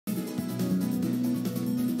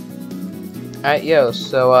Alright, yo,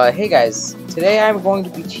 so, hey guys, today I'm going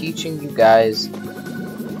to be teaching you guys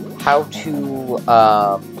how to,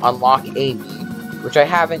 unlock Amy, which I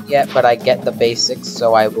haven't yet, but I get the basics,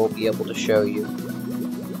 so I will be able to show you.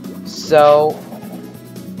 So,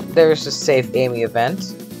 there's a Save Amy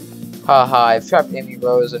event. Haha, I've trapped Amy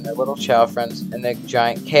Rose and her little Chao friends in a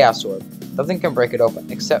giant Chaos Orb. Nothing can break it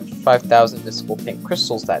open, except 5,000 mystical pink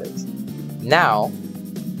crystals, that is. Now,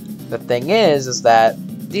 the thing is that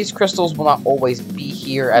these crystals will not always be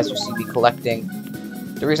here, as you see me collecting.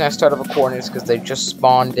 The reason I started recording is because they just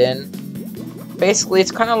spawned in. Basically,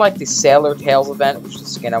 it's kind of like the Sailor Tails event, which is the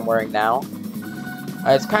skin I'm wearing now.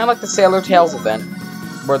 It's kind of like the Sailor Tails event,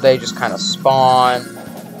 where they just kind of spawn,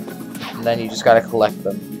 and then you just gotta collect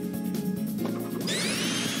them.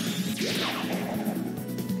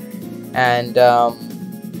 And,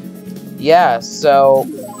 yeah, so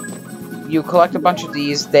you collect a bunch of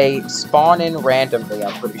these, they spawn in randomly,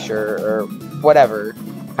 I'm pretty sure, or whatever.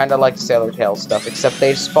 Kind of like Sailor Tails stuff, except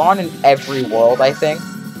they spawn in every world, I think.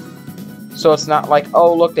 So it's not like,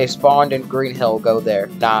 oh, look, they spawned in Green Hill, go there.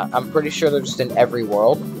 Nah, I'm pretty sure they're just in every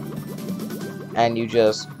world. And you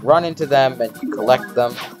just run into them, and you collect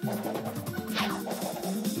them.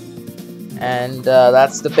 And,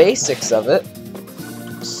 that's the basics of it.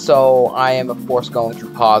 So, I am, of course, going to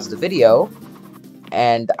pause the video,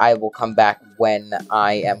 and I will come back when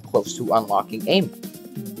I am close to unlocking Amy.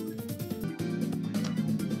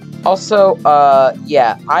 Also,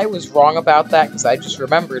 yeah, I was wrong about that, because I just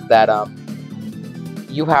remembered that,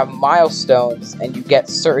 you have milestones, and you get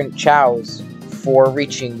certain chows for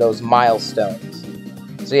reaching those milestones.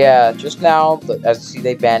 So yeah, just now, as you see,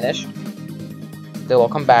 they vanished. They will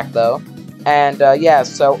come back, though. And, yeah,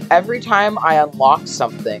 so every time I unlock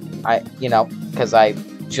something, because I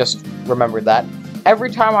just remembered that,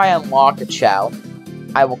 every time I unlock a Chao,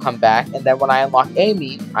 I will come back, and then when I unlock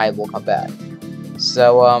Amy, I will come back.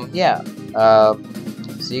 So, yeah,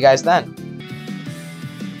 see you guys then.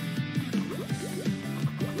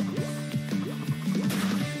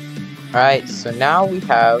 Alright, so now we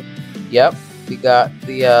have, yep, we got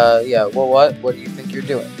the, yeah, well, what do you think you're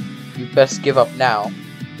doing? You best give up now.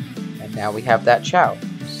 And now we have that Chao.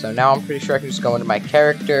 So now I'm pretty sure I can just go into my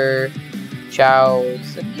character,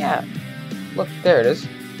 Chaos, and yeah. Look, there it is.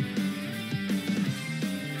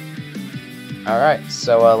 Alright,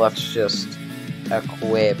 so let's just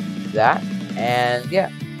equip that, and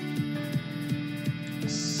yeah.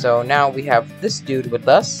 So now we have this dude with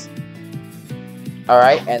us.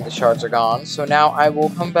 Alright, and the shards are gone. So now I will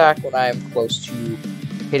come back when I am close to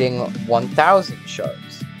hitting 1,000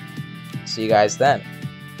 shards. See you guys then.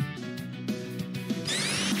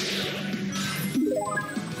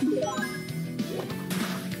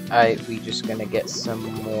 Alright, we just gonna get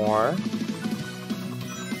some more.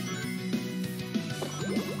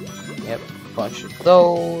 Yep, a bunch of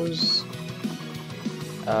those.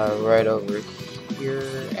 Right over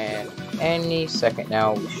here, and any second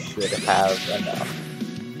now we should have enough.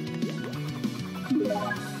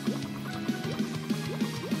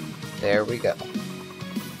 There we go.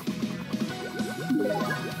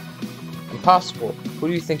 Impossible. Who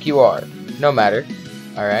do you think you are? No matter.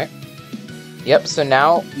 Alright. Yep, so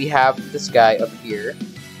now we have this guy up here.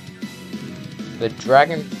 The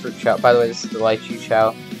Dragon Fruit Chao. By the way, this is the Lychee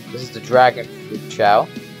Chao. This is the Dragon Fruit Chao.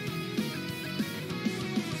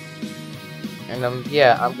 And,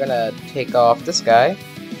 yeah, I'm gonna take off this guy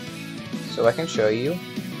so I can show you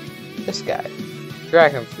this guy.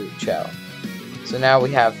 Dragon Fruit Chao. So now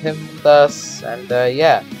we have him with us, and,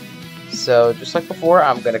 yeah. So, just like before,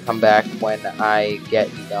 I'm gonna come back when I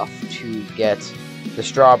get enough to get the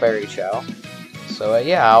Strawberry Chao. So,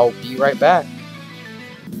 yeah, I'll be right back.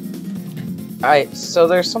 Alright, so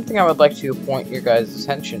there's something I would like to point your guys'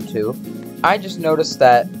 attention to. I just noticed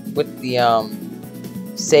that with the,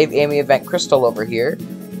 Save Amy event crystal over here,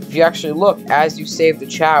 if you actually look, as you save the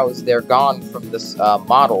Chaos, they're gone from this,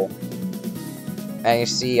 model. And you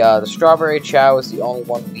see, the Strawberry Chao is the only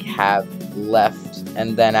one we have left.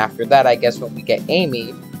 And then after that, I guess when we get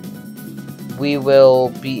Amy, we will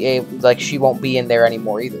be able, like, she won't be in there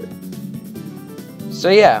anymore either. So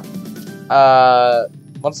yeah,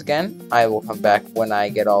 once again, I will come back when I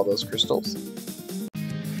get all those crystals.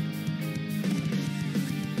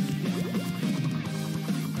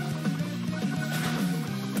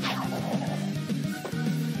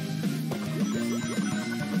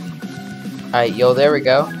 Alright, yo, there we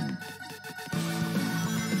go.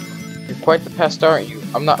 You're quite the pest, aren't you?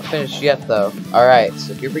 I'm not finished yet, though. Alright,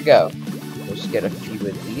 so here we go. We'll just get a few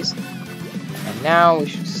of these. And now we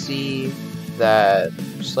should see that,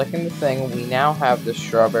 just like in the thing, we now have the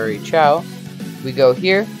Strawberry Chao. We go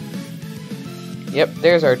here, Yep,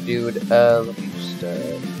 there's our dude. Let me just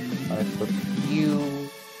equip you,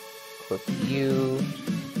 equip you,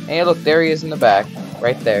 and look, there he is in the back,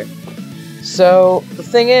 right there. So the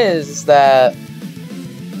thing is that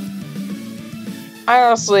I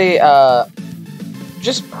honestly,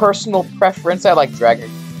 just personal preference, I like Dragon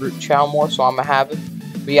Fruit Chao more, so I'm gonna have it.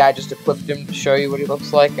 But yeah, I just equipped him to show you what he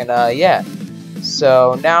looks like, and yeah.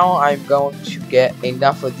 So now I'm going to get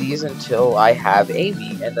enough of these until I have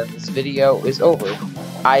Amy, and then this video is over.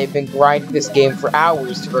 I've been grinding this game for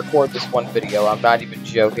hours to record this one video, I'm not even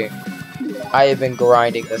joking. I have been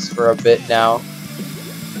grinding this for a bit now.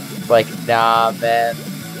 Like, nah, man.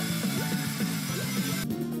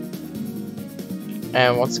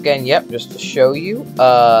 And once again, yep, just to show you,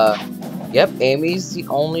 yep, Amy's the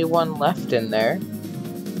only one left in there.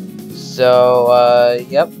 So,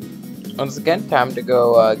 yep. Once again, time to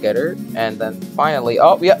go get her, and then finally,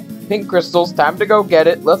 oh, yep, pink crystals, time to go get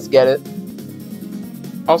it, let's get it.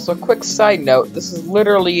 Also, quick side note, this is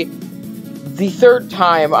literally the third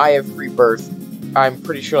time I have rebirthed. I'm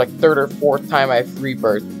pretty sure, like, third or fourth time I've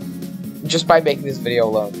rebirthed, just by making this video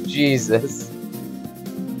alone. Jesus.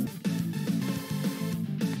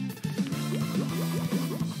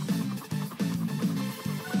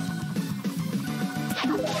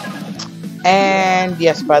 And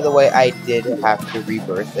yes, by the way, I did have to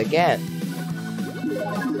rebirth again.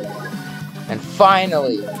 And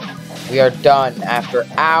finally, we are done after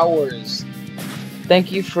hours.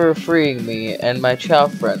 Thank you for freeing me and my Chao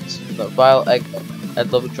friends from the vile Eggman.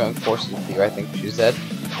 I'd love to join forces with you, I think she said.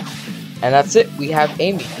 And that's it, we have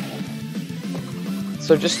Amy.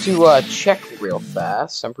 So just to check real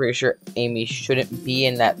fast, I'm pretty sure Amy shouldn't be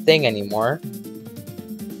in that thing anymore.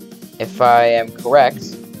 If I am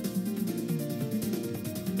correct.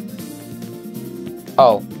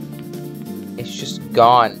 Oh, it's just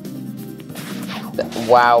gone.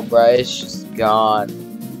 Wow, bruh, it's just gone.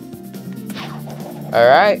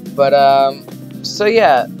 Alright, but, so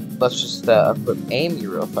yeah, let's just, equip Amy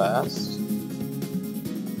real fast.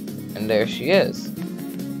 And there she is.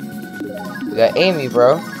 We got Amy,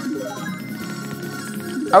 bro.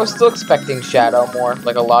 I was still expecting Shadow more,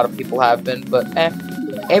 like a lot of people have been, but,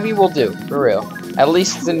 Amy will do, for real. At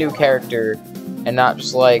least it's a new character, and not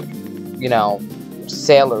just like, you know,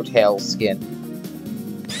 Sailor Tail skin.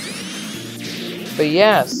 But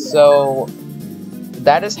yeah, so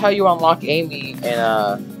that is how you unlock Amy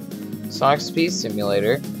in Sonic Speed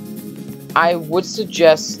Simulator. I would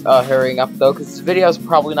suggest hurrying up though, because this video is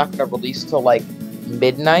probably not going to release till like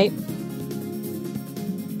midnight.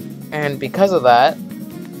 And because of that,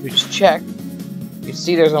 if we just check, you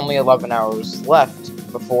see there's only 11 hours left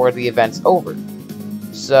before the event's over.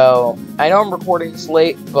 So I know I'm recording this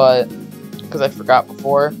late, but because I forgot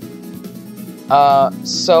before.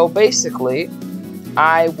 So basically,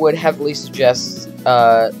 I would heavily suggest,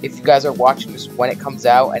 if you guys are watching this when it comes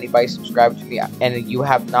out, anybody subscribe to me, and you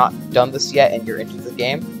have not done this yet and you're into the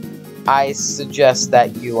game, I suggest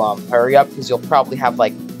that you hurry up, because you'll probably have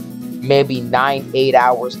like maybe 9-8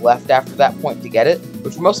 hours left after that point to get it,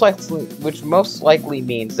 which most likely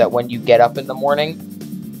means that when you get up in the morning,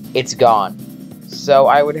 it's gone. So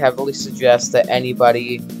I would heavily suggest that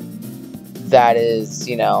anybody that is,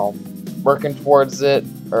 you know, working towards it,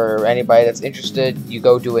 or anybody that's interested, you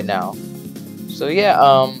go do it now. So yeah,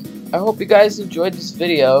 I hope you guys enjoyed this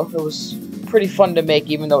video. It was pretty fun to make,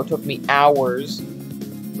 even though it took me hours.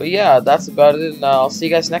 But yeah, that's about it, and I'll see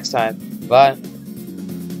you guys next time. Bye.